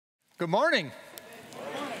Good morning.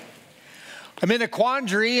 I'm in a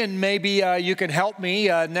quandary, and maybe you can help me.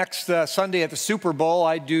 Next Sunday at the Super Bowl,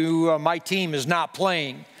 my team is not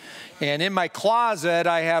playing. And in my closet,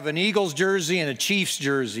 I have an Eagles jersey and a Chiefs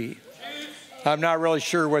jersey. I'm not really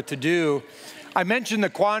sure what to do. I mentioned the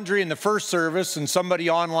quandary in the first service, and somebody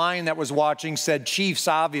online that was watching said Chiefs,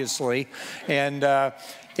 obviously.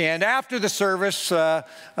 And after the service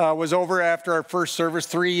was over, after our first service,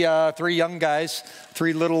 three young guys,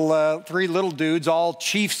 three little dudes, all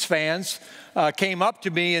Chiefs fans, came up to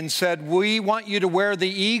me and said, "We want you to wear the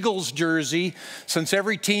Eagles jersey since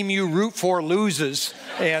every team you root for loses."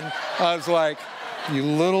 And I was like, "You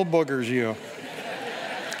little boogers, you."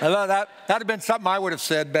 I thought that'd have been something I would have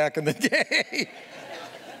said back in the day.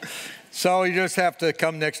 So you just have to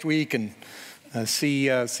come next week and see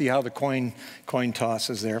how the coin toss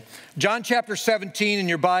is there. John chapter 17 in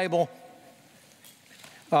your Bible.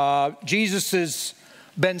 Jesus has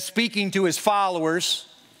been speaking to his followers,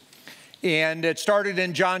 and it started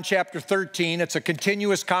in John chapter 13. It's a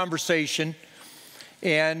continuous conversation,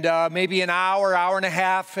 and maybe an hour and a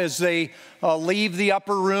half as they leave the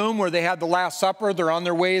upper room where they had the Last Supper. They're on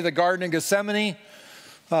their way to the Garden of Gethsemane.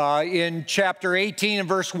 In chapter 18 and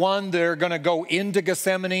verse 1, they're going to go into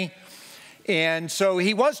Gethsemane. And so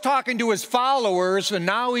he was talking to his followers, and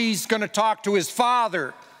now he's going to talk to his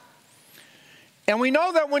Father. And we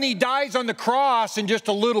know that when he dies on the cross in just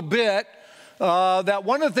a little bit, that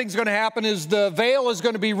one of the things going to happen is the veil is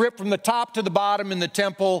going to be ripped from the top to the bottom in the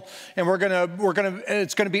temple, and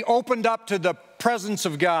it's going to be opened up to the presence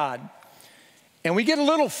of God. And we get a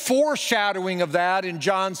little foreshadowing of that in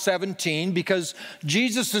John 17, because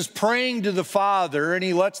Jesus is praying to the Father and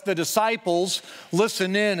he lets the disciples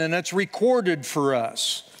listen in, and it's recorded for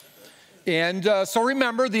us. And so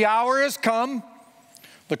remember, the hour has come.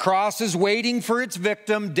 The cross is waiting for its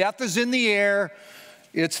victim. Death is in the air.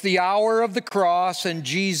 It's the hour of the cross, and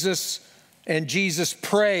Jesus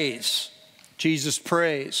prays. Jesus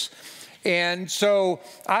prays. And so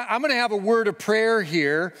I'm going to have a word of prayer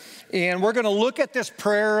here, and we're going to look at this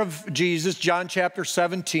prayer of Jesus, John chapter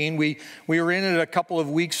 17. We were in it a couple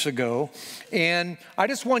of weeks ago, and I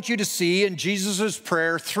just want you to see in Jesus'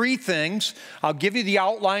 prayer three things. I'll give you the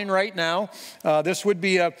outline right now. This would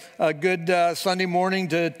be a good Sunday morning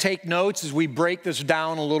to take notes as we break this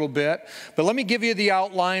down a little bit. But let me give you the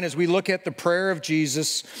outline as we look at the prayer of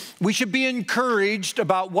Jesus. We should be encouraged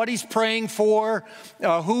about what he's praying for,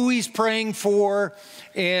 who he's praying for,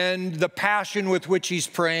 and the passion with which he's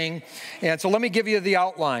praying. And so let me give you the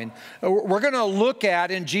outline. We're going to look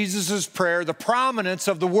at in Jesus' prayer the prominence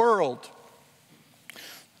of the world.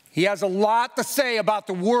 He has a lot to say about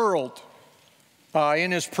the world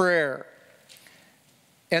in his prayer.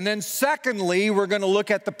 And then secondly, we're going to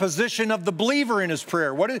look at the position of the believer in his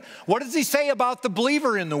prayer. What does he say about the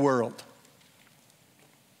believer in the world?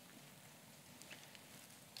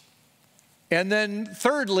 And then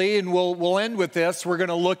thirdly, and we'll end with this, we're going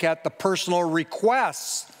to look at the personal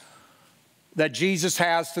requests that Jesus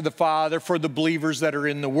has to the Father for the believers that are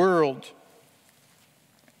in the world.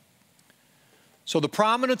 So the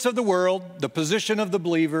prominence of the world, the position of the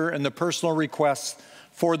believer, and the personal requests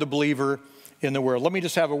for the believer in the world. Let me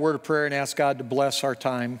just have a word of prayer and ask God to bless our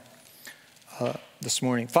time this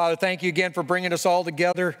morning. Father, thank you again for bringing us all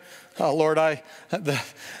together. Lord,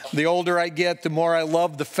 the older I get, the more I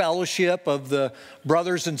love the fellowship of the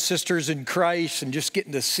brothers and sisters in Christ, and just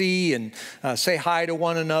getting to see and say hi to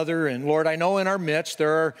one another. And Lord, I know in our midst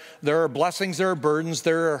there are blessings, there are burdens,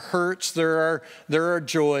 there are hurts, there are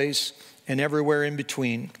joys, and everywhere in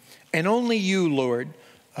between. And only you, Lord,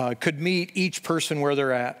 could meet each person where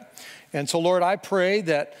they're at. And so, Lord, I pray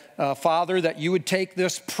that, Father, that you would take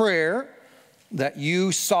this prayer that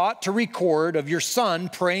you sought to record of your Son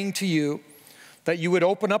praying to you, that you would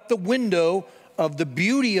open up the window of the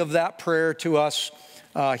beauty of that prayer to us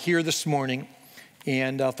here this morning.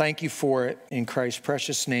 And thank you for it in Christ's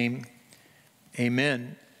precious name.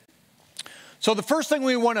 Amen. So the first thing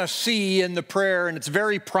we want to see in the prayer, and it's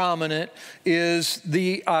very prominent, is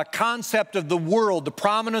the concept of the world, the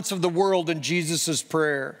prominence of the world in Jesus'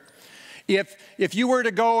 prayer. If you were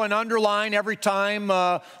to go and underline every time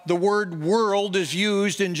the word world is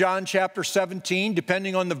used in John chapter 17,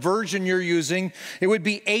 depending on the version you're using, it would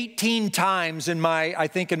be 18 times in my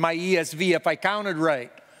ESV, if I counted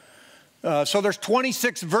right. So there's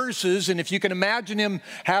 26 verses, and if you can imagine him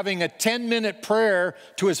having a 10-minute prayer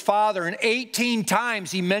to his Father, and 18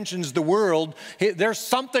 times he mentions the world, there's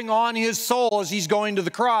something on his soul as he's going to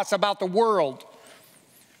the cross about the world.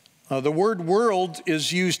 The word world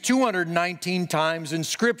is used 219 times in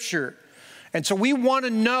Scripture. And so we want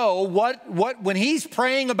to know what when he's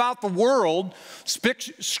praying about the world,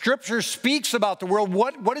 Scripture speaks about the world,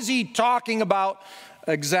 what is he talking about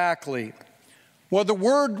exactly? Well, the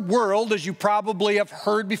word world, as you probably have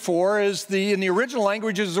heard before, in the original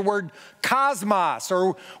language is the word cosmos,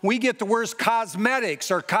 or we get the words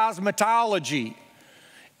cosmetics or cosmetology.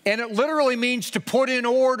 And it literally means to put in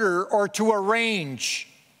order or to arrange.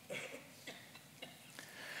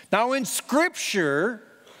 Now in Scripture,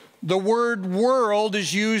 the word world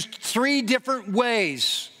is used 3 different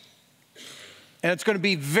ways. And it's going to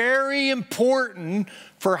be very important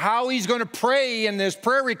for how he's going to pray in this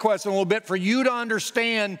prayer request in a little bit for you to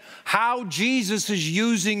understand how Jesus is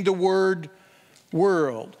using the word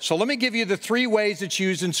world. So let me give you the 3 ways it's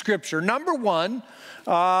used in Scripture. Number 1,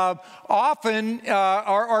 often,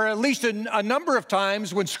 or at least a number of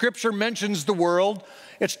times when Scripture mentions the world,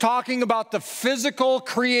 it's talking about the physical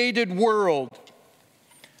created world.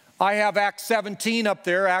 I have Acts 17 up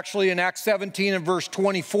there. Actually, in Acts 17 and verse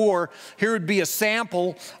 24, here would be a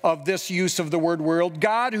sample of this use of the word world.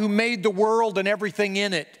 God who made the world and everything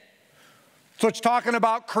in it. So it's talking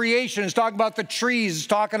about creation. It's talking about the trees. It's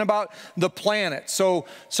talking about the planet. So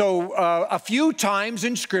a few times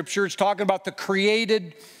in Scripture, it's talking about the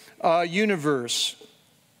created universe.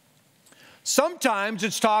 Sometimes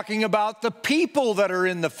it's talking about the people that are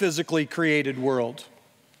in the physically created world.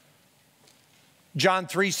 John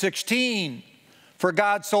 3:16, for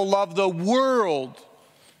God so loved the world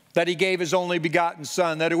that he gave his only begotten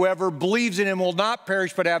Son, that whoever believes in him will not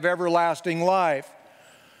perish but have everlasting life.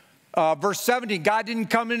 Verse 17, Christ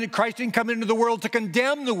didn't come into the world to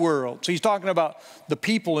condemn the world. So he's talking about the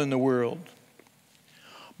people in the world.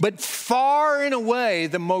 But far and away,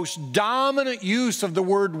 the most dominant use of the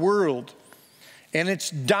word world, and it's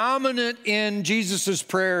dominant in Jesus'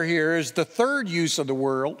 prayer here, is the 3rd use of the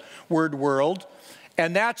word world.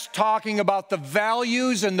 And that's talking about the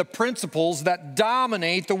values and the principles that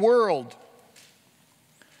dominate the world.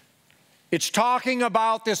 It's talking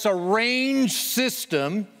about this arranged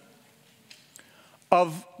system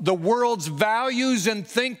of the world's values and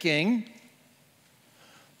thinking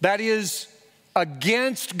that is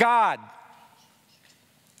against God.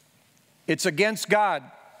 It's against God.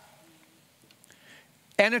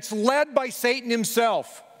 And it's led by Satan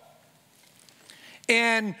himself.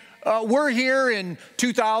 And we're here in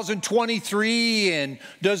 2023, and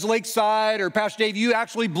does Lakeside or Pastor Dave, you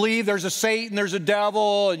actually believe there's a Satan, there's a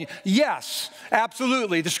devil? And yes,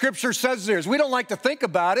 absolutely. The Scripture says there is. We don't like to think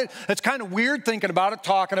about it. It's kind of weird thinking about it,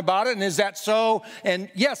 talking about it, and is that so?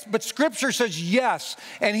 And yes, but Scripture says yes,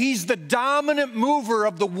 and he's the dominant mover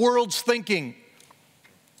of the world's thinking.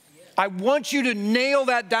 I want you to nail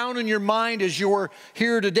that down in your mind as you're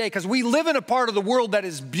here today, because we live in a part of the world that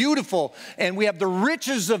is beautiful, and we have the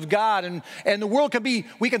riches of God, and the world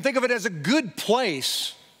we can think of it as a good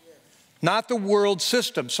place, not the world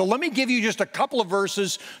system. So let me give you just a couple of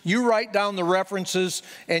verses. You write down the references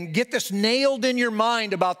and get this nailed in your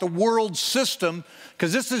mind about the world system,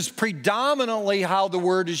 because this is predominantly how the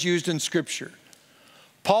word is used in Scripture.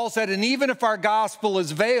 Paul said, and even if our gospel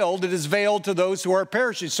is veiled, it is veiled to those who are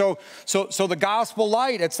perishing. So the gospel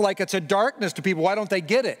light, it's like it's a darkness to people. Why don't they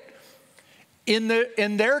get it? In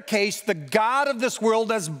their case, the God of this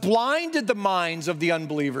world has blinded the minds of the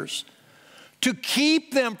unbelievers to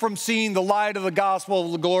keep them from seeing the light of the gospel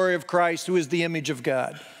of the glory of Christ, who is the image of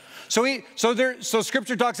God. So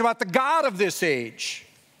Scripture talks about the God of this age.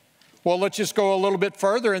 Well, let's just go a little bit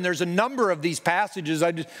further, and there's a number of these passages.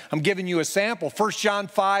 I'm giving you a sample. 1 John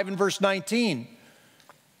 5 and verse 19.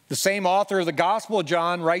 The same author of the Gospel of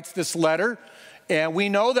John writes this letter, and we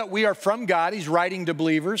know that we are from God. He's writing to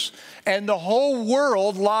believers, and the whole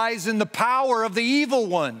world lies in the power of the evil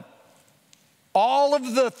one. All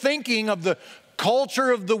of the thinking of the culture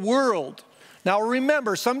of the world. Now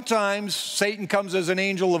remember, sometimes Satan comes as an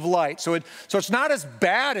angel of light. So it's not as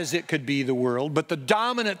bad as it could be, the world, but the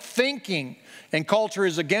dominant thinking and culture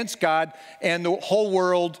is against God, and the whole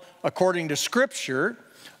world, according to Scripture,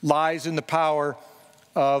 lies in the power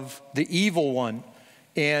of the evil one.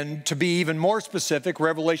 And to be even more specific,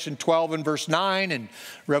 Revelation 12 and verse 9, and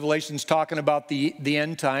Revelation's talking about the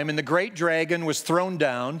end time. And the great dragon was thrown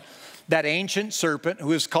down, that ancient serpent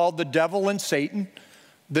who is called the devil and Satan,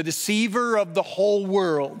 the deceiver of the whole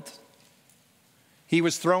world. He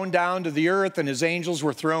was thrown down to the earth, and his angels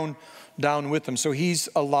were thrown down with him. So he's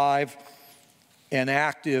alive and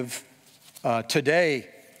active today.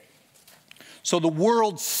 So the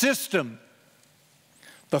world system,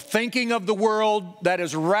 the thinking of the world that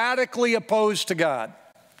is radically opposed to God.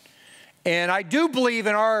 And I do believe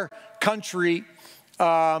in our country,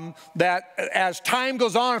 that as time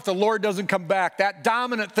goes on, if the Lord doesn't come back, that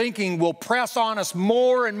dominant thinking will press on us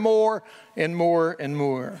more and more and more and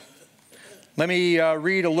more. Let me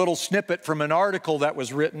read a little snippet from an article that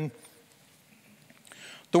was written.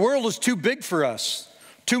 The world is too big for us.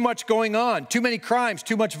 Too much going on, too many crimes,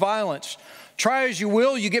 too much violence. Try as you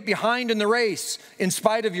will, you get behind in the race in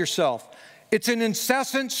spite of yourself. It's an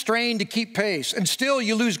incessant strain to keep pace, and still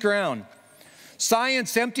you lose ground.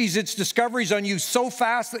 Science empties its discoveries on you so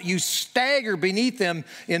fast that you stagger beneath them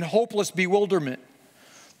in hopeless bewilderment.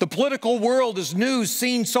 The political world is news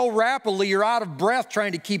seen so rapidly you're out of breath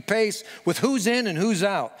trying to keep pace with who's in and who's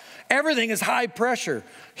out. Everything is high pressure.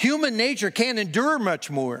 Human nature can't endure much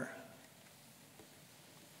more.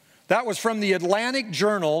 That was from the Atlantic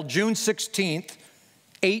Journal, June 16th,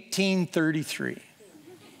 1833.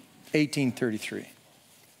 1833.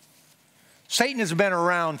 Satan has been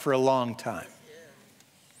around for a long time.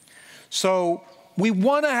 So we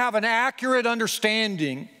want to have an accurate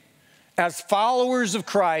understanding as followers of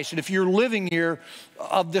Christ, and if you're living here,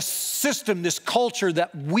 of this system, this culture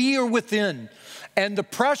that we are within. And the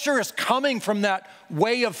pressure is coming from that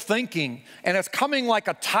way of thinking, and it's coming like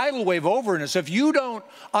a tidal wave over us. If you don't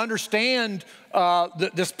understand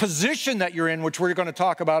this position that you're in, which we're going to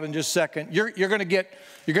talk about in just a second, you're going to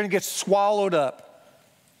get swallowed up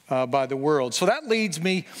by the world. So that leads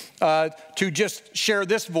me to just share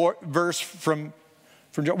this verse from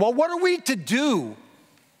John. Well, what are we to do?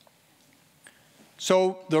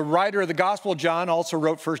 So the writer of the Gospel of John also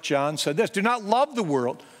wrote 1 John, said this: do not love the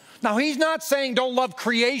world. Now, he's not saying don't love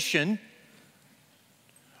creation.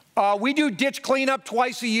 We do ditch cleanup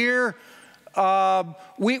twice a year.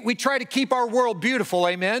 We try to keep our world beautiful,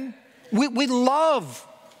 amen? We love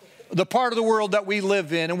the part of the world that we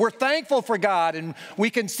live in, and we're thankful for God, and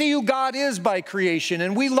we can see who God is by creation,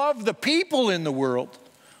 and we love the people in the world,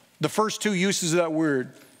 the first two uses of that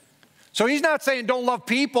word. So he's not saying don't love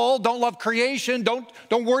people, don't love creation, don't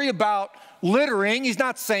worry about littering. He's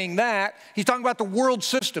not saying that. He's talking about the world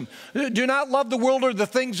system. Do not love the world or the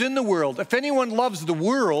things in the world. If anyone loves the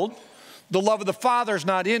world, the love of the Father is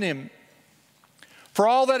not in him. For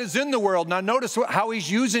all that is in the world, now notice how he's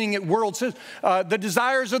using it, world system, the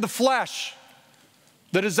desires of the flesh,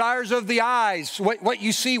 the desires of the eyes, what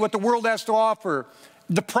you see, what the world has to offer,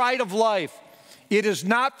 the pride of life. It is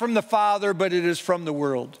not from the Father, but it is from the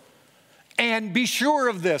world. And be sure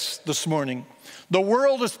of this morning. The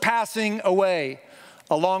world is passing away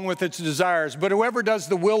along with its desires, but whoever does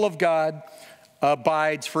the will of God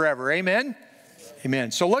abides forever. Amen?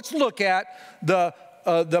 Amen. So let's look at the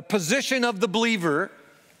position of the believer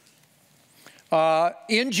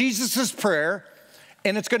in Jesus' prayer,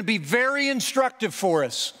 and it's going to be very instructive for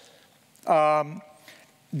us.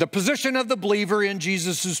 The position of the believer in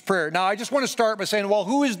Jesus' prayer. Now, I just want to start by saying, well,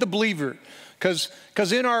 who is the believer?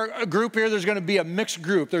 Because in our group here, there's going to be a mixed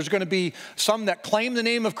group. There's going to be some that claim the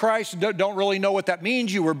name of Christ, don't really know what that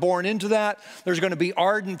means. You were born into that. There's going to be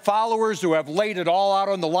ardent followers who have laid it all out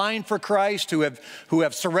on the line for Christ, who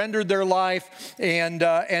have surrendered their life, and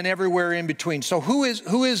everywhere in between. So who is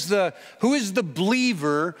the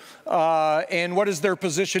believer, and what is their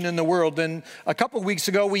position in the world? And a couple of weeks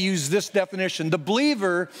ago, we used this definition. The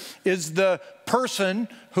believer is the person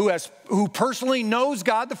who personally knows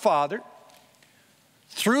God the Father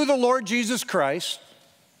through the Lord Jesus Christ,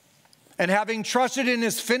 and having trusted in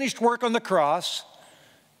his finished work on the cross,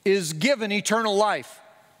 is given eternal life.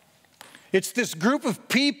 It's this group of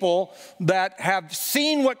people that have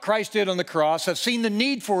seen what Christ did on the cross, have seen the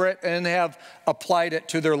need for it, and have applied it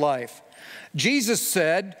to their life. Jesus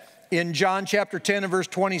said in John chapter 10 and verse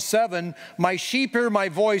 27, "My sheep hear my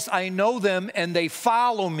voice, I know them, and they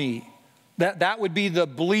follow me." That would be the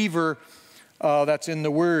believer that's in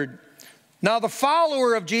the word. Now, the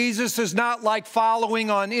follower of Jesus is not like following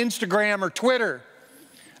on Instagram or Twitter.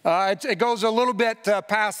 It goes a little bit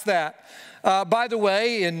past that. By the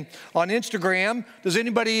way, on Instagram, does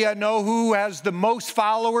anybody know who has the most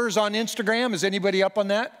followers on Instagram? Is anybody up on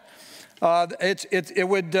that? It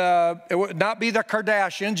would not be the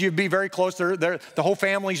Kardashians. You'd be very close. The whole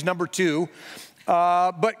family's number 2.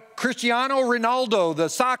 But Cristiano Ronaldo, the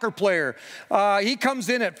soccer player, he comes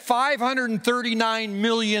in at 539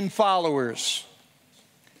 million followers.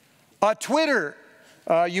 Twitter,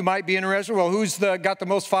 you might be interested. Well, who's got the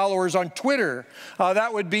most followers on Twitter?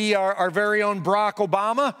 That would be our very own Barack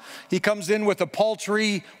Obama. He comes in with a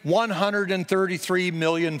paltry 133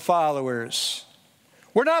 million followers.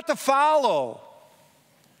 We're not to follow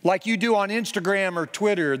like you do on Instagram or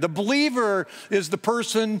Twitter. The believer is the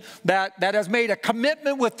person that has made a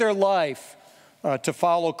commitment with their life to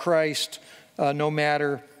follow Christ no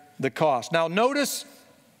matter the cost. Now notice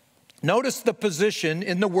Notice the position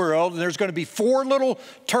in the world, and there's going to be 4 little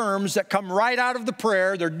terms that come right out of the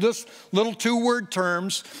prayer. They're just little 2-word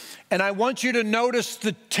terms. And I want you to notice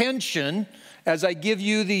the tension as I give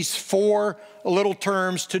you these 4 little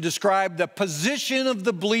terms to describe the position of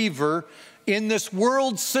the believer in this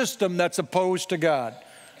world system that's opposed to God.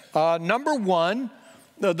 Number 1,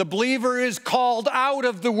 the believer is called out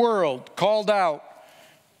of the world, called out.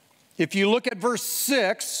 If you look at verse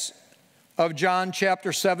 6 of John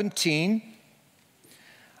chapter 17,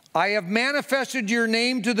 I have manifested your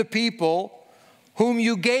name to the people whom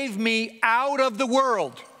you gave me out of the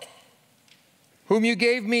world. Whom you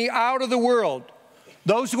gave me out of the world.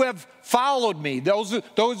 Those who have followed me. Those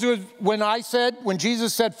who have, when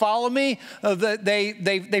Jesus said, follow me,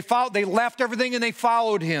 they left everything and they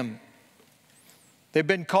followed him. They've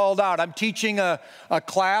been called out. I'm teaching a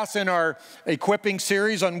class in our equipping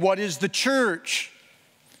series on what is the church.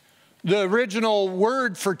 The original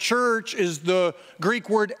word for church is the Greek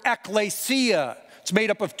word ekklesia. It's made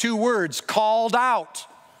up of 2 words, called out.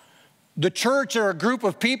 The church are a group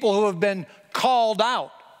of people who have been called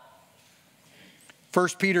out. 1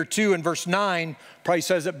 Pt.2 in verse 9 probably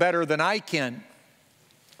says it better than I can.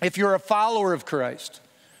 If you're a follower of Christ,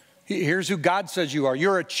 here's who God says you are.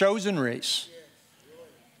 You're a chosen race,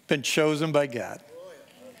 been chosen by God.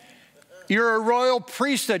 You're a royal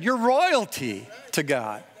priesthood. You're royalty to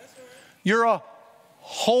God. You're a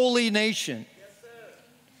holy nation,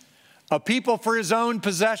 a people for his own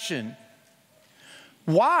possession.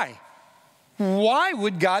 Why? Why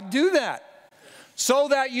would God do that? So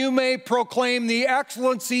that you may proclaim the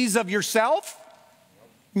excellencies of yourself?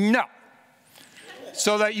 No.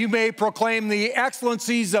 So that you may proclaim the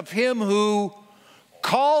excellencies of him who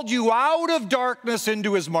called you out of darkness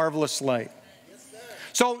into his marvelous light.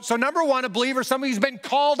 So number 1, a believer, somebody who's been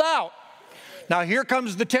called out. Now here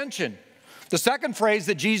comes the tension. The second phrase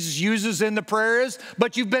that Jesus uses in the prayer is,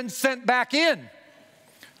 but you've been sent back in.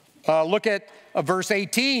 Look at verse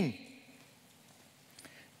 18.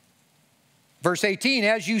 Verse 18,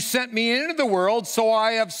 as you sent me into the world, so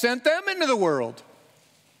I have sent them into the world.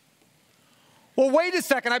 Well, wait a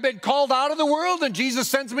second. I've been called out of the world and Jesus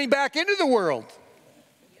sends me back into the world.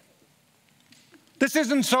 This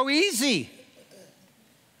isn't so easy.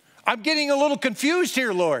 I'm getting a little confused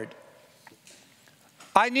here, Lord.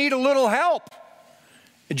 I need a little help.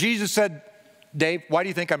 And Jesus said, Dave, why do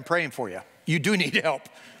you think I'm praying for you? You do need help.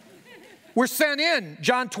 We're sent in.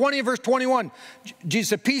 John 20, verse 21. Jesus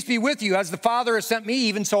said, peace be with you. As the Father has sent me,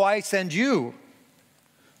 even so I send you.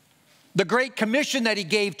 The great commission that he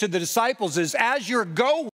gave to the disciples is, as you're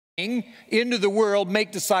going into the world,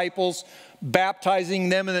 make disciples, baptizing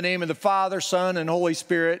them in the name of the Father, Son, and Holy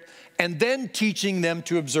Spirit, and then teaching them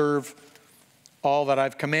to observe all that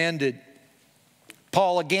I've commanded.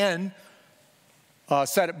 Paul again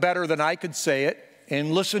said it better than I could say it.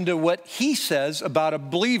 And listen to what he says about a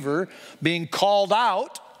believer being called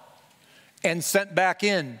out and sent back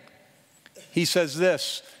in. He says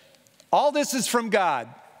this, all this is from God.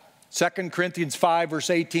 2 Corinthians 5, verse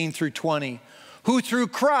 18 through 20. Who through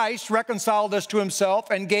Christ reconciled us to himself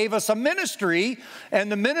and gave us a ministry. And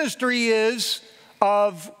the ministry is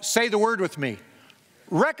of, say the word with me,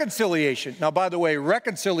 reconciliation. Now, by the way,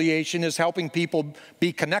 reconciliation is helping people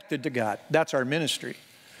be connected to God. That's our ministry.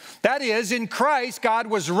 That is, in Christ, God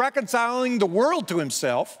was reconciling the world to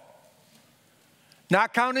himself,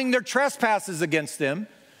 not counting their trespasses against them,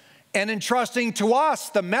 and entrusting to us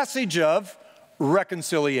the message of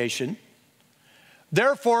reconciliation.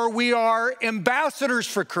 Therefore, we are ambassadors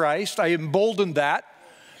for Christ. I emboldened that.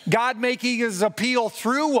 God making his appeal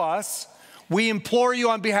through us, we implore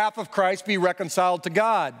you on behalf of Christ, be reconciled to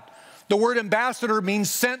God. The word ambassador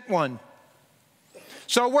means sent one.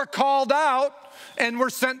 So we're called out and we're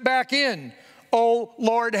sent back in. Oh,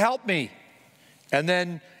 Lord, help me. And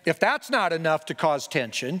then if that's not enough to cause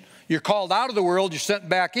tension, you're called out of the world, you're sent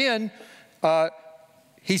back in.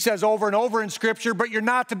 He says over and over in Scripture, but you're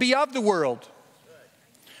not to be of the world.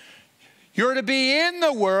 You're to be in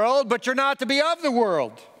the world, but you're not to be of the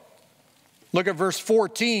world. Look at verse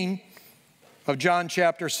 14 of John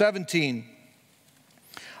chapter 17.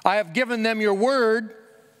 I have given them your word,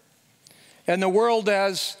 and the world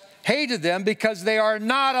has hated them because they are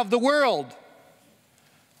not of the world,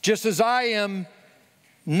 just as I am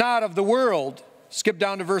not of the world. Skip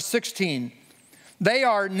down to verse 16. They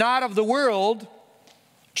are not of the world,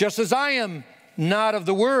 just as I am not of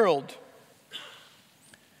the world.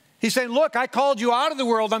 He's saying, look, I called you out of the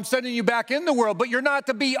world. I'm sending you back in the world, but you're not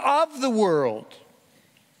to be of the world.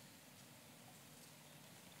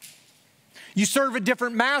 You serve a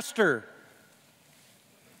different master.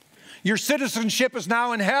 Your citizenship is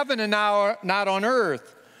now in heaven and now not on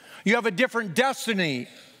earth. You have a different destiny.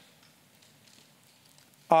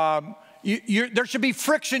 There should be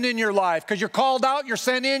friction in your life because you're called out, you're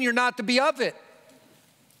sent in, you're not to be of it.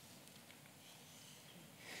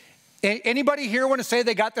 Anybody here want to say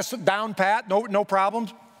they got this down pat? No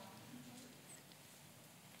problems?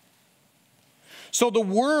 So the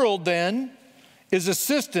world then is a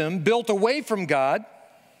system built away from God,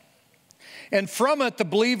 and from it the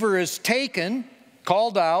believer is taken,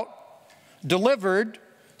 called out, delivered,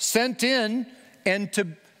 sent in, and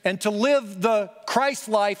to live the Christ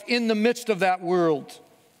life in the midst of that world.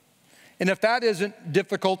 And if that isn't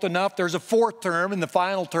difficult enough, there's a fourth term, and the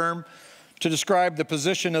final term to describe the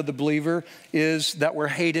position of the believer is that we're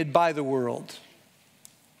hated by the world.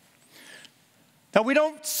 Now, we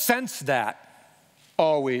don't sense that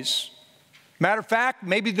always. Matter of fact,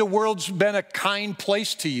 maybe the world's been a kind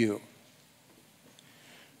place to you.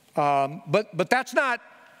 But that's not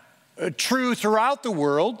true throughout the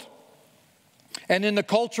world. And in the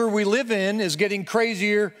culture we live in is getting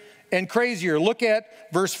crazier and crazier. Look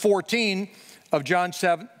at verse 14 of John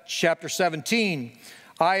chapter 17.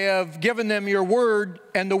 I have given them your word,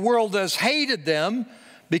 and the world has hated them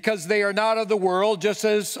because they are not of the world, just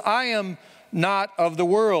as I am not of the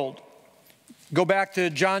world. Go back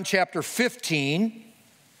to John chapter 15.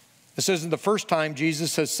 This isn't the first time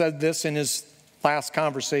Jesus has said this in his last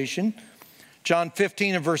conversation. John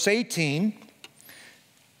 15 and verse 18.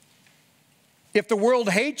 If the world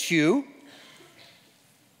hates you,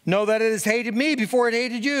 know that it has hated me before it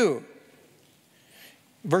hated you.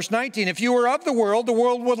 Verse 19, if you were of the world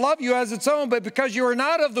would love you as its own, but because you are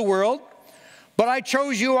not of the world, but I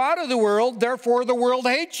chose you out of the world, therefore the world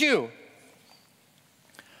hates you.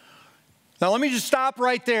 Now let me just stop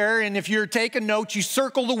right there, and if you're taking notes, you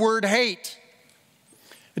circle the word hate.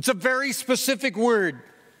 It's a very specific word.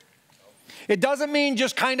 It doesn't mean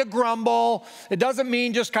just kind of grumble. It doesn't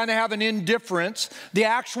mean just kind of have an indifference. The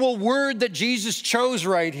actual word that Jesus chose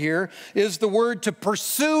right here is the word to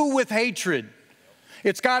pursue with hatred.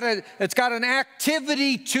 It's got an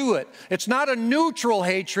activity to it. It's not a neutral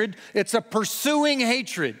hatred. It's a pursuing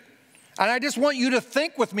hatred. And I just want you to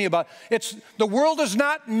think with me about it. The world is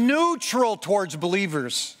not neutral towards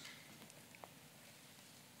believers.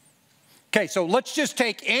 Okay, so let's just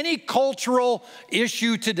take any cultural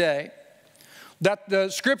issue today that the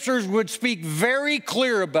scriptures would speak very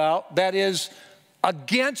clear about, that is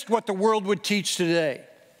against what the world would teach today.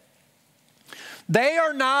 They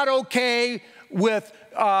are not okay with,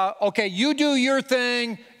 okay, you do your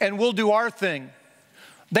thing and we'll do our thing.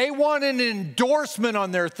 They want an endorsement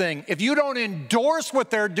on their thing. If you don't endorse what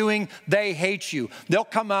they're doing, they hate you. They'll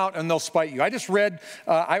come out and they'll spite you. I just read,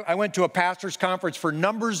 I went to a pastor's conference for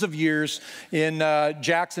numbers of years in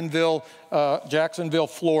Jacksonville,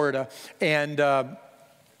 Florida. And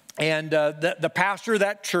the pastor of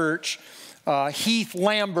that church, Heath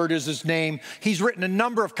Lambert is his name. He's written a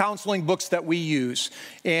number of counseling books that we use.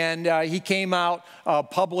 And he came out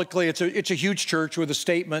publicly. It's a huge church with a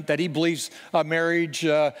statement that he believes marriage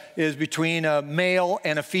is between a male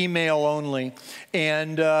and a female only.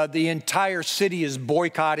 And the entire city is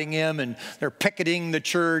boycotting him, and they're picketing the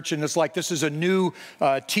church. And it's like, this is a new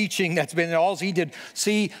teaching that's been, all he did.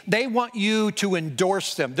 See, they want you to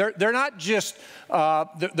endorse them. They're not just,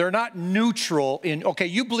 they're not neutral in, okay,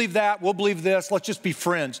 you believe that, we'll believe this, let's just be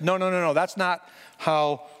friends. No. That's not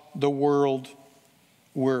how the world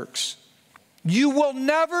works. You will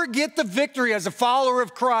never get the victory as a follower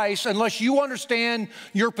of Christ unless you understand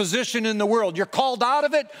your position in the world. You're called out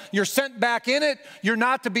of it, you're sent back in it, you're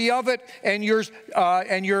not to be of it, and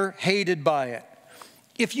you're hated by it.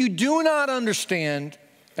 If you do not understand,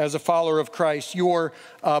 as a follower of Christ, your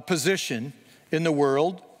position in the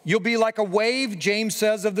world, you'll be like a wave, James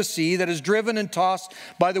says, of the sea that is driven and tossed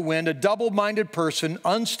by the wind, a double-minded person,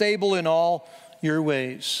 unstable in all your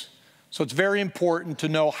ways. So it's very important to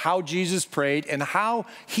know how Jesus prayed and how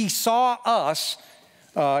he saw us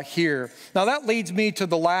here. Now that leads me to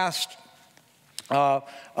the last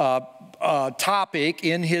topic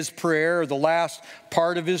in his prayer, the last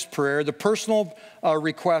part of his prayer, the personal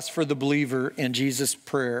request for the believer in Jesus'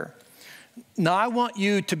 prayer. Now I want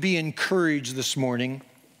you to be encouraged this morning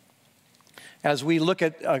as we look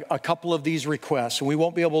at a couple of these requests, and we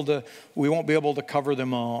won't be able to cover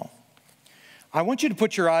them all. I want you to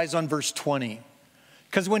put your eyes on verse 20,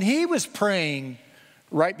 because when he was praying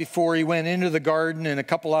right before he went into the garden and a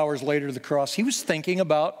couple hours later to the cross, he was thinking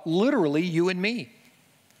about literally you and me.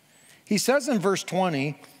 He says in verse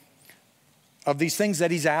 20 of these things that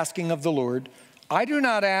he's asking of the Lord, I do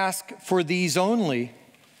not ask for these only,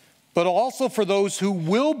 but also for those who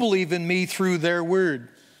will believe in me through their word.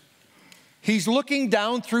 He's looking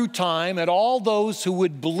down through time at all those who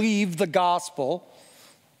would believe the gospel,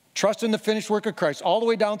 trust in the finished work of Christ, all the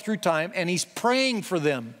way down through time, and he's praying for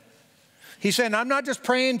them. He's saying, I'm not just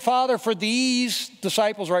praying, Father, for these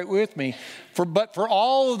disciples right with me, but for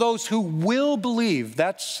all of those who will believe.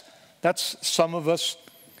 That's some of us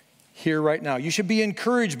here right now. You should be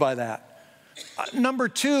encouraged by that. Number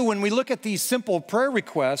two, when we look at these simple prayer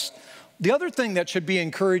requests, the other thing that should be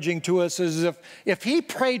encouraging to us is if he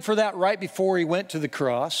prayed for that right before he went to the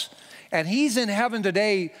cross, and he's in heaven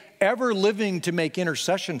today, ever living to make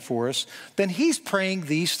intercession for us, then he's praying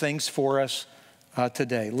these things for us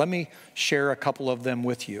today. Let me share a couple of them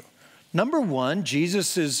with you. Number one,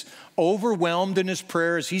 Jesus is overwhelmed in his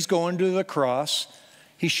prayer as he's going to the cross.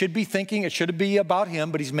 He should be thinking it should be about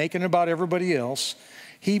him, but he's making it about everybody else.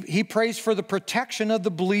 He prays for the protection of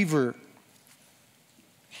the believer.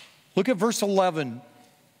 Look at verse 11.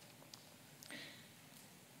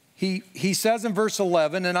 He says in verse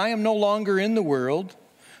 11, and I am no longer in the world,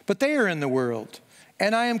 but they are in the world.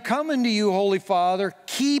 And I am coming to you, Holy Father,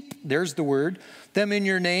 keep, there's the word, them in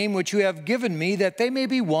your name, which you have given me, that they may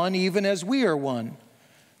be one, even as we are one.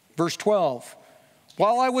 Verse 12,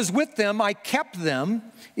 while I was with them, I kept them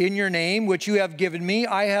in your name, which you have given me.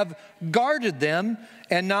 I have guarded them,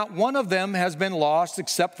 and not one of them has been lost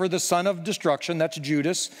except for the son of destruction, that's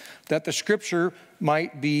Judas, that the scripture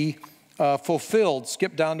might be fulfilled.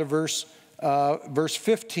 Skip down to verse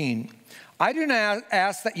 15. I do not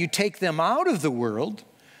ask that you take them out of the world,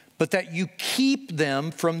 but that you keep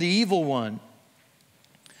them from the evil one.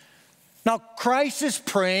 Now, Christ is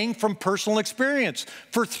praying from personal experience.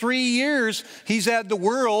 For 3 years, he's had the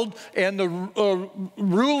world and the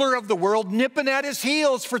ruler of the world nipping at his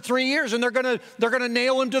heels for 3 years, and they're gonna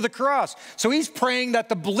nail him to the cross. So he's praying that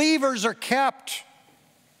the believers are kept.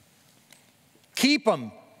 Keep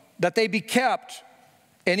them, that they be kept.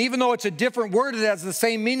 And even though it's a different word, it has the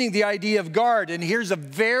same meaning, the idea of guard. And here's a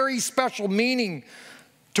very special meaning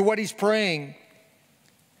to what he's praying.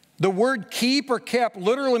 The word keep or kept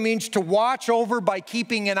literally means to watch over by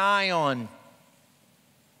keeping an eye on.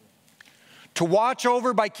 To watch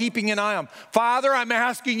over by keeping an eye on. Father, I'm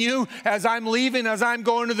asking you as I'm leaving, as I'm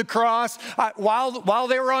going to the cross, while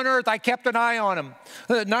they were on earth, I kept an eye on them.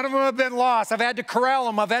 None of them have been lost. I've had to corral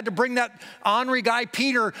them. I've had to bring that ornery guy,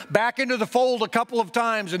 Peter, back into the fold a couple of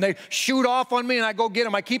times, and they shoot off on me, and I go get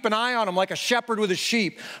them. I keep an eye on them like a shepherd with a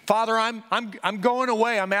sheep. Father, I'm going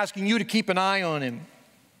away. I'm asking you to keep an eye on him.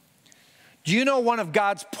 Do you know one of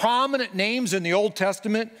God's prominent names in the Old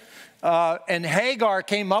Testament? And Hagar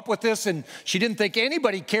came up with this, and she didn't think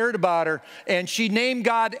anybody cared about her. And she named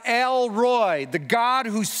God El Roy, the God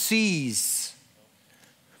who sees.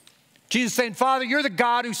 Jesus saying, Father, you're the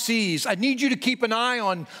God who sees. I need you to keep an eye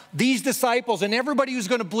on these disciples and everybody who's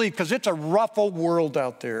going to believe, because it's a rough old world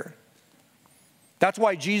out there. That's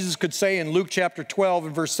why Jesus could say in Luke chapter 12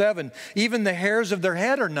 and verse 7, even the hairs of their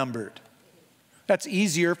head are numbered. That's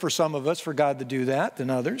easier for some of us, for God to do that than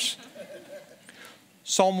others.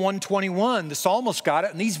 Psalm 121, the psalmist got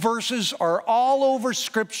it, and these verses are all over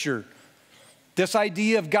Scripture. This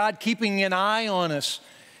idea of God keeping an eye on us.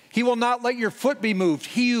 He will not let your foot be moved.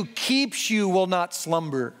 He who keeps you will not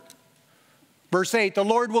slumber. Verse 8, the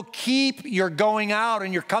Lord will keep your going out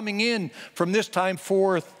and your coming in from this time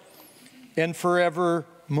forth and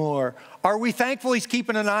forevermore. Are we thankful he's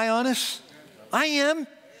keeping an eye on us? I am.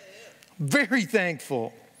 Very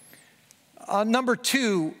thankful. Number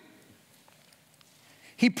two,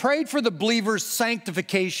 he prayed for the believer's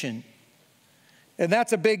sanctification. And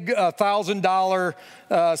that's a big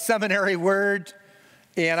 $1,000 seminary word.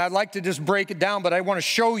 And I'd like to just break it down, but I want to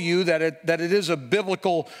show you that it is a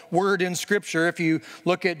biblical word in Scripture. If you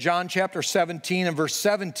look at John chapter 17 and verse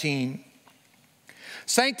 17,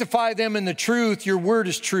 sanctify them in the truth, your word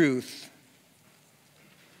is truth.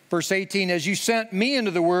 Verse 18, as you sent me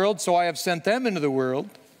into the world, so I have sent them into the world.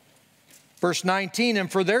 Verse 19,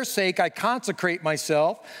 and for their sake I consecrate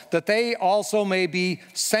myself, that they also may be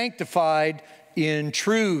sanctified in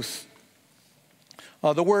truth.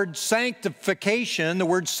 The word sanctification, the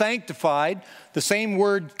word sanctified, the same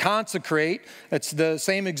word consecrate, it's the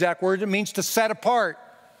same exact word. It means to set apart.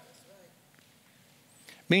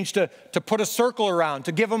 It means to put a circle around,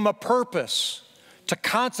 to give them a purpose, to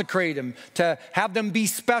consecrate them, to have them be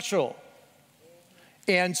special.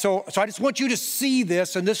 And so I just want you to see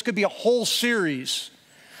this, and this could be a whole series.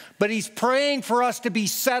 But he's praying for us to be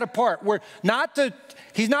set apart.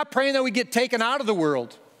 He's not praying that we get taken out of the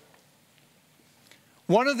world.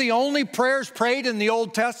 One of the only prayers prayed in the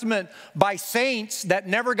Old Testament by saints that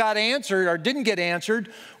never got answered or didn't get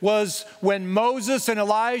answered was when Moses and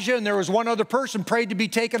Elijah and there was one other person prayed to be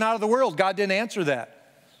taken out of the world. God didn't answer that.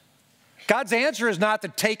 God's answer is not to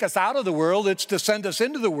take us out of the world, it's to send us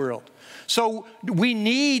into the world. So we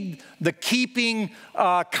need the keeping,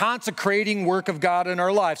 consecrating work of God in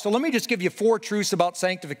our lives. So let me just give you 4 truths about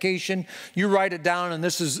sanctification. You write it down, and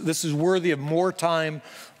this is worthy of more time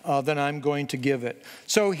than I'm going to give it.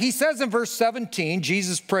 So he says in verse 17,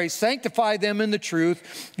 Jesus prays, sanctify them in the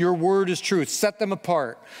truth. Your word is truth. Set them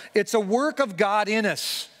apart. It's a work of God in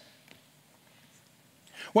us.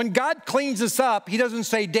 When God cleans us up, he doesn't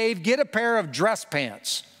say, Dave, get a pair of dress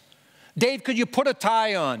pants. Dave, could you put a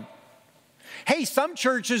tie on? Hey, some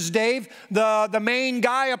churches, Dave, the main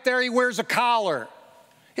guy up there, he wears a collar.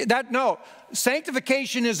 No,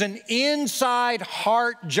 sanctification is an inside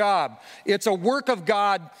heart job. It's a work of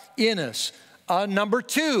God in us. Number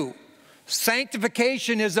 2,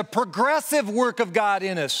 sanctification is a progressive work of God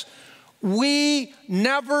in us. We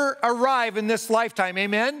never arrive in this lifetime,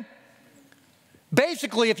 amen?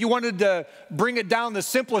 Basically, if you wanted to bring it down the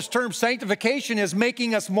simplest term, sanctification is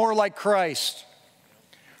making us more like Christ.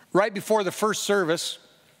 Right before the first service,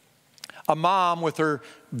 a mom with her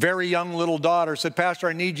very young little daughter said, Pastor,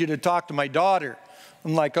 I need you to talk to my daughter.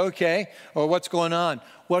 I'm like, okay, well, what's going on?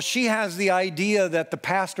 Well, she has the idea that the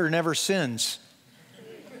pastor never sins.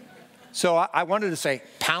 So I wanted to say,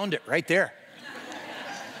 pound it right there.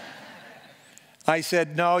 I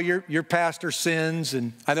said, no, your pastor sins,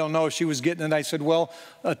 and I don't know if she was getting it. I said, well,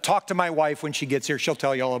 talk to my wife when she gets here. She'll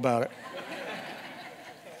tell you all about it.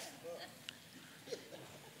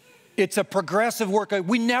 It's a progressive work.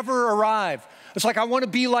 We never arrive. It's like, I want to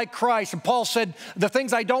be like Christ. And Paul said, the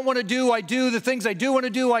things I don't want to do, I do. The things I do want to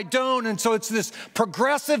do, I don't. And so it's this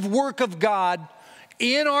progressive work of God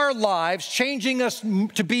in our lives, changing us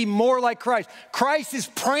to be more like Christ. Christ is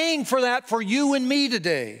praying for that for you and me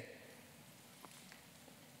today.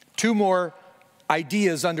 2 more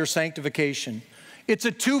ideas under sanctification. It's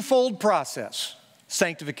a twofold process,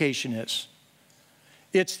 sanctification is.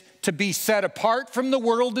 It's to be set apart from the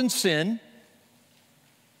world and sin,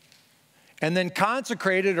 and then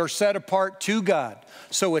consecrated or set apart to God.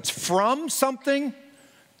 So it's from something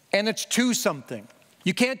and it's to something.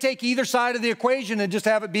 You can't take either side of the equation and just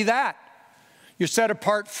have it be that. You're set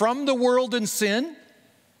apart from the world and sin,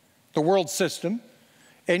 the world system,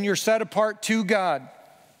 and you're set apart to God.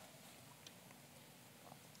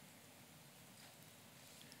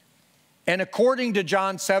 And according to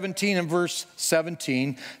John 17 and verse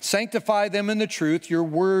 17, sanctify them in the truth, your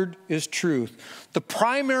word is truth. The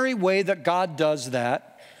primary way that God does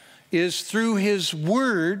that is through his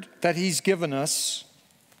word that he's given us.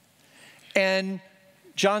 And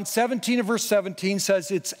John 17 and verse 17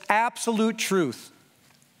 says it's absolute truth.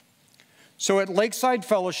 So at Lakeside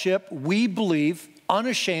Fellowship, we believe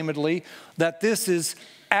unashamedly that this is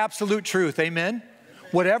absolute truth, amen?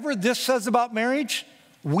 Whatever this says about marriage,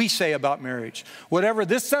 we say about marriage. Whatever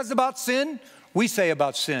this says about sin, we say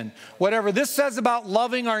about sin. Whatever this says about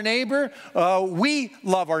loving our neighbor, we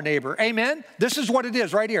love our neighbor. Amen? This is what it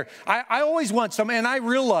is right here. I always want some, and I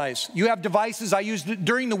realize you have devices. I use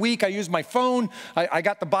during the week, I use my phone. I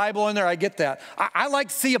got the Bible in there. I get that. I like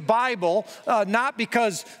to see a Bible, not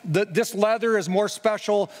because this leather is more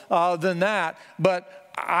special than that,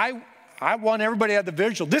 but I want everybody to have the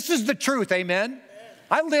visual. This is the truth. Amen?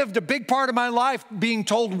 I lived a big part of my life being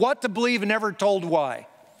told what to believe and never told why.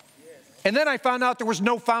 And then I found out there was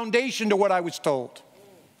no foundation to what I was told.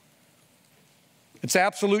 It's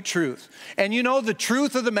absolute truth. And you know, the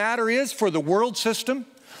truth of the matter is, for the world system,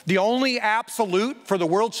 the only absolute for the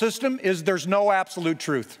world system is there's no absolute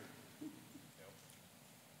truth.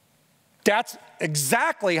 That's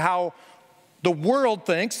exactly how the world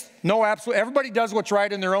thinks. No absolute. Everybody does what's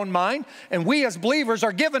right in their own mind. And we as believers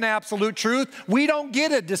are given absolute truth. We don't get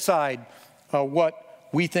to decide what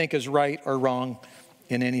we think is right or wrong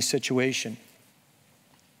in any situation.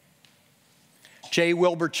 J.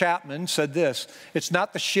 Wilbur Chapman said this: it's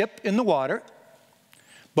not the ship in the water,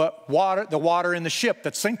 but the water in the ship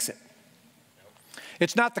that sinks it.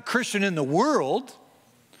 It's not the Christian in the world,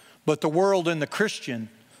 but the world in the Christian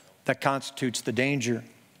that constitutes the danger.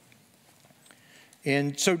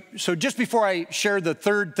 And so just before I share the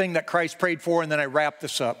third thing that Christ prayed for, and then I wrap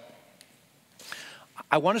this up,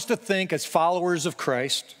 I want us to think as followers of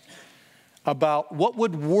Christ about what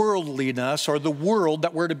would worldliness, or the world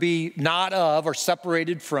that we're to be not of or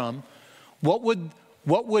separated from, what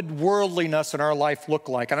would worldliness in our life look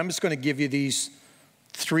like? And I'm just going to give you these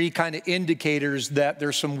 3 kind of indicators that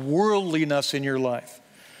there's some worldliness in your life.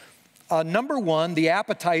 Number 1, the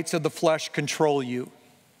appetites of the flesh control you.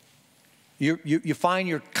 You find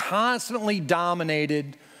you're constantly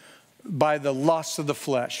dominated by the lusts of the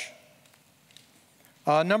flesh.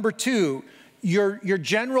 Number 2, your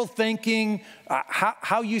general thinking,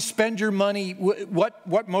 how you spend your money, what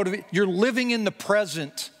motivates. You're living in the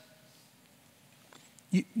present.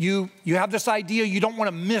 You have this idea you don't want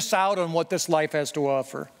to miss out on what this life has to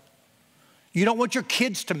offer. You don't want your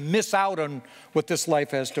kids to miss out on what this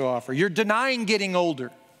life has to offer. You're denying getting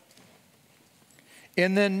older.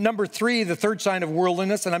 And then number 3, the third sign of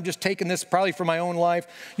worldliness, and I'm just taking this probably from my own life,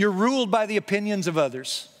 you're ruled by the opinions of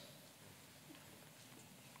others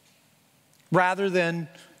rather than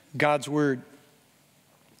God's word.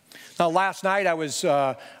 Now, last night I was,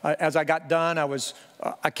 as I got done,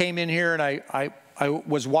 I came in here and I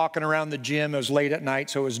was walking around the gym. It was late at night,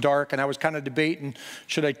 so it was dark, and I was kind of debating,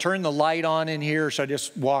 should I turn the light on in here, or should I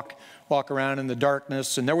just walk around in the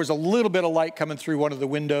darkness? And there was a little bit of light coming through one of the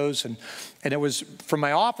windows, and it was, from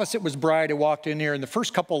my office, it was bright. I walked in here, and the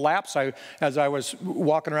first couple of laps, as I was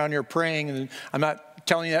walking around here praying, and I'm not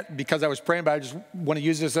telling you that because I was praying, but I just want to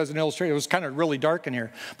use this as an illustration. It was kind of really dark in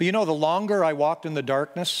here. But you know, the longer I walked in the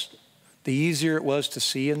darkness, the easier it was to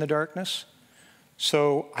see in the darkness.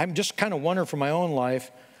 So I'm just kind of wondering for my own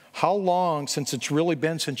life, how long since it's really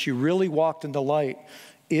been since you really walked in the light?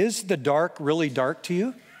 Is the dark really dark to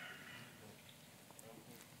you?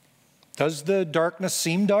 Does the darkness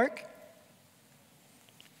seem dark?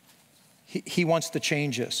 He wants to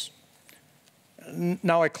change us.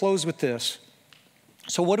 Now I close with this.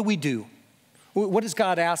 So what do we do? What is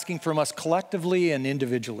God asking from us collectively and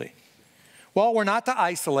individually? Well, we're not to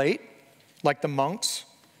isolate like the monks.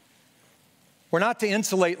 We're not to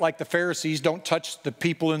insulate like the Pharisees. Don't touch the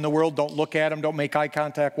people in the world. Don't look at them. Don't make eye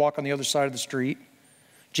contact. Walk on the other side of the street.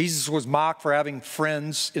 Jesus was mocked for having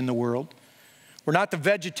friends in the world. We're not to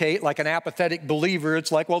vegetate like an apathetic believer.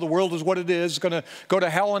 It's like, well, the world is what it is. It's going to go to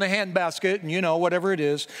hell in a handbasket and, you know, whatever it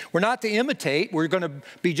is. We're not to imitate. We're going to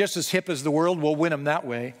be just as hip as the world. We'll win them that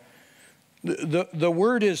way. The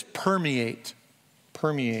word is permeate.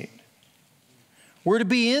 Permeate. We're to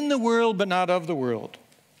be in the world, but not of the world.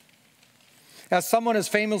 As someone has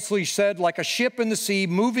famously said, like a ship in the sea,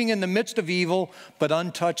 moving in the midst of evil, but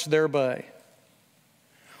untouched thereby.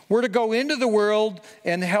 We're to go into the world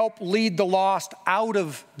and help lead the lost out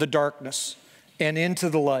of the darkness and into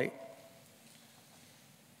the light.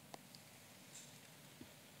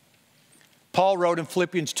 Paul wrote in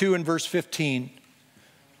Philippians 2 and verse 15,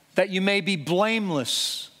 that you may be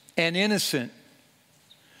blameless and innocent,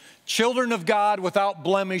 children of God without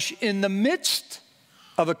blemish in the midst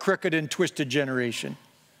of a crooked and twisted generation,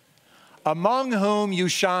 among whom you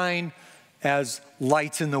shine as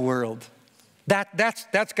lights in the world. That's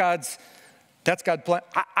God's plan.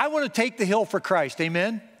 I want to take the hill for Christ,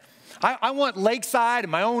 amen? I want Lakeside in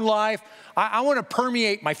my own life. I want to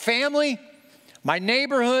permeate my family, my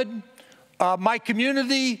neighborhood, my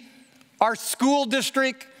community, our school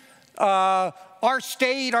district, our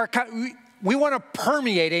state, we want to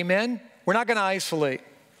permeate, amen? We're not going to isolate.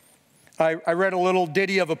 I read a little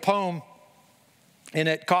ditty of a poem, and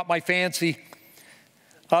it caught my fancy.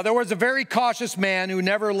 There was a very cautious man who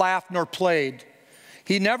never laughed nor played.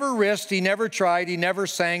 He never risked, he never tried, he never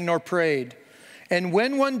sang nor prayed. And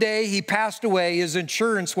when one day he passed away, his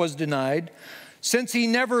insurance was denied. Since he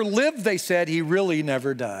never lived, they said, he really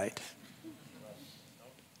never died.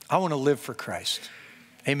 I want to live for Christ.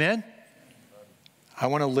 Amen? I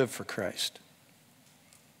want to live for Christ.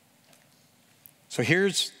 So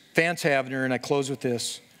here's Vance Havner, and I close with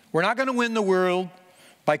this. We're not going to win the world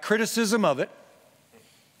by criticism of it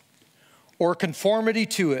or conformity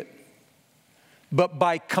to it, but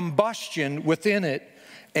by combustion within it,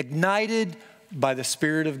 ignited by the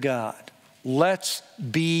Spirit of God. Let's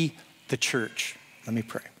be the church. Let me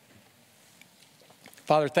pray.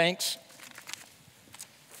 Father, thanks.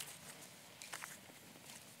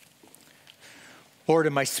 Lord,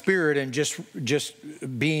 in my spirit and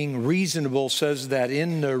just being reasonable says that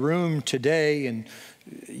in the room today and,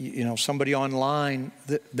 you know, somebody online,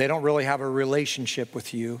 they don't really have a relationship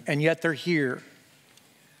with you, and yet they're here.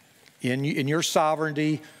 In your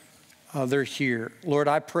sovereignty, they're here. Lord,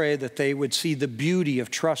 I pray that they would see the beauty of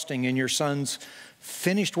trusting in your Son's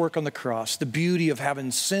finished work on the cross, the beauty of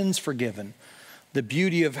having sins forgiven, the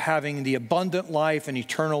beauty of having the abundant life and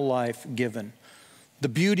eternal life given, the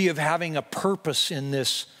beauty of having a purpose in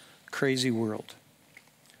this crazy world.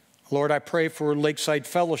 Lord, I pray for Lakeside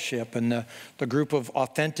Fellowship and the group of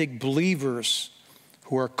authentic believers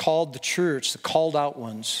who are called the church, the called out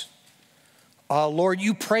ones. Lord,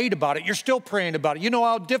 you prayed about it. You're still praying about it. You know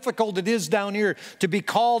how difficult it is down here to be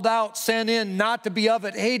called out, sent in, not to be of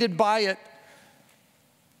it, hated by it.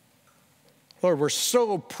 Lord, we're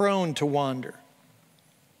so prone to wander.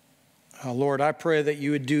 Lord, I pray that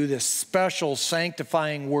you would do this special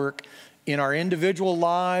sanctifying work in our individual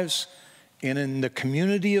lives and in the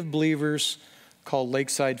community of believers called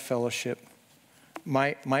Lakeside Fellowship.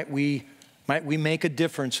 Might we make a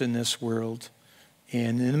difference in this world.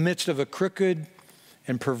 And in the midst of a crooked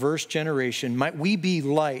and perverse generation, might we be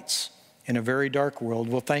lights in a very dark world.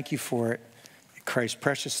 Well, thank you for it. In Christ's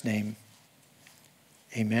precious name,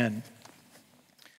 amen.